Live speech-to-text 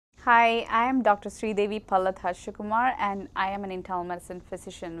Hi, I am Dr. Sreedevi Pallath Harshakumar and I am an internal medicine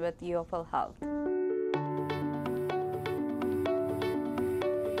physician with UFL Health.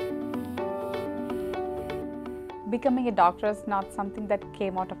 Becoming a doctor is not something that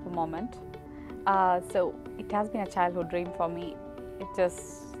came out of a moment. So it has been a childhood dream for me. It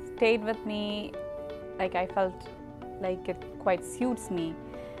just stayed with me, like I felt like it quite suits me,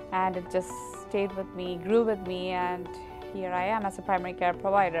 and it just stayed with me, grew with me, and here I am as a primary care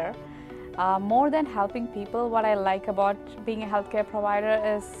provider. More than helping people, what I like about being a healthcare provider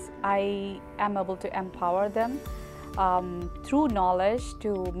is I am able to empower them through knowledge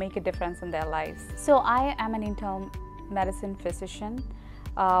to make a difference in their lives. So I am an internal medicine physician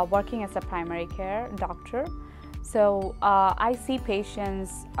working as a primary care doctor. So I see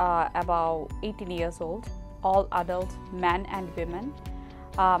patients about 18 years old, all adult men and women,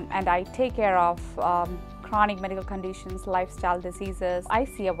 and I take care of chronic medical conditions, lifestyle diseases. I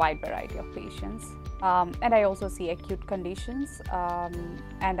see a wide variety of patients, and I also see acute conditions,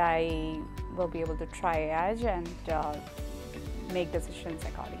 and I will be able to triage and make decisions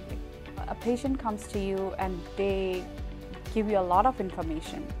accordingly. A patient comes to you and they give you a lot of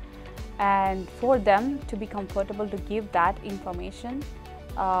information, and for them to be comfortable to give that information,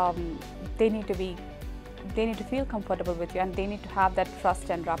 they need to feel comfortable with you, and they need to have that trust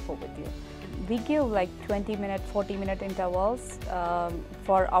and rapport with you. We give like 20-minute, 40-minute intervals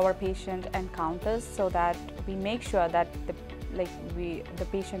for our patient encounters, so that we make sure that the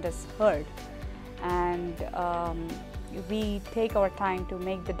patient is heard, and we take our time to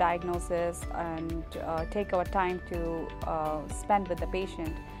make the diagnosis and take our time to spend with the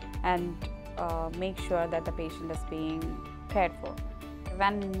patient and make sure that the patient is being cared for.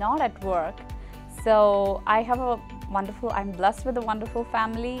 When not at work, so I'm blessed with a wonderful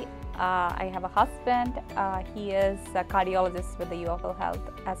family. I have a husband. He is a cardiologist with the UFL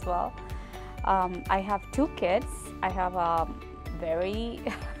Health as well. I have 2 kids. I have a very,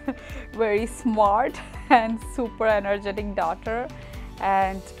 very smart and super energetic daughter,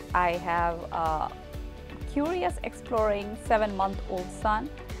 and I have a curious, exploring 7-month-old son.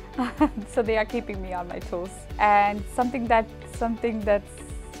 So they are keeping me on my toes. And something that's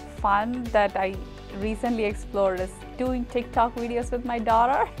fun that I recently explored is doing TikTok videos with my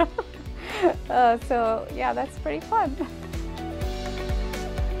daughter. So yeah, that's pretty fun.